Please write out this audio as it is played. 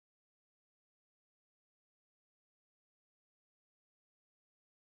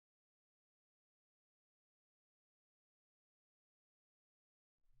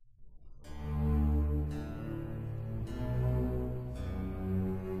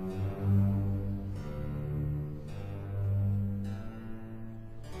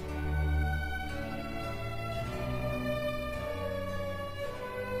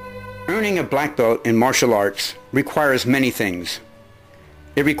Earning a black belt in martial arts requires many things.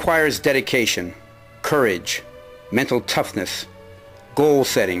 It requires dedication, courage, mental toughness, goal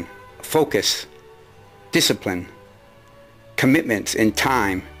setting, focus, discipline, commitments in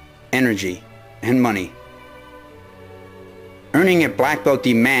time, energy, and money. Earning a black belt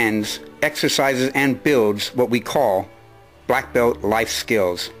demands, exercises, and builds what we call black belt life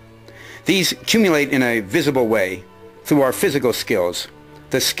skills. These accumulate in a visible way through our physical skills,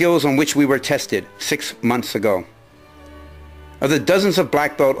 the skills on which we were tested 6 months ago. Of the dozens of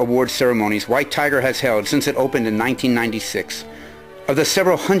black belt award ceremonies White Tiger has held since it opened in 1996, of the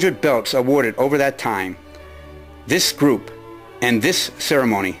several hundred belts awarded over that time, this group and this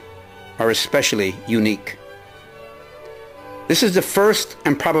ceremony are especially unique. This is the first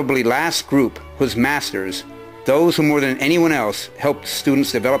and probably last group whose masters, those who more than anyone else helped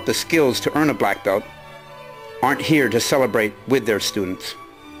students develop the skills to earn a black belt, aren't here to celebrate with their students.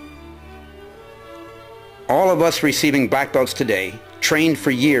 All of us receiving black belts today trained for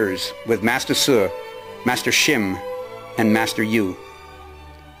years with Master Su, Master Shim, and Master Yu.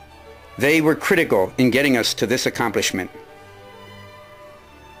 They were critical in getting us to this accomplishment.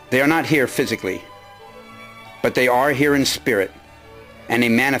 They are not here physically, but they are here in spirit, and they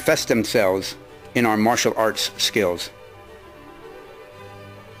manifest themselves in our martial arts skills.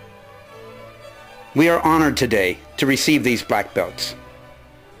 We are honored today to receive these black belts,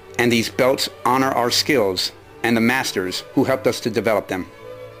 and these belts honor our skills and the masters who helped us to develop them.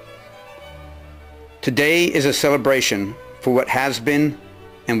 Today is a celebration for what has been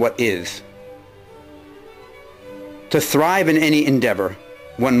and what is. To thrive in any endeavor,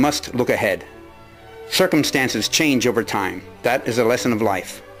 one must look ahead. Circumstances change over time. That is a lesson of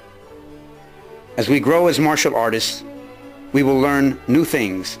life. As we grow as martial artists, we will learn new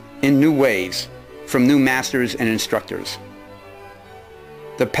things in new ways from new masters and instructors.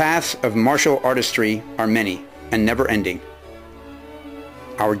 The paths of martial artistry are many and never ending.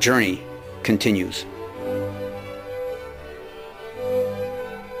 Our journey continues.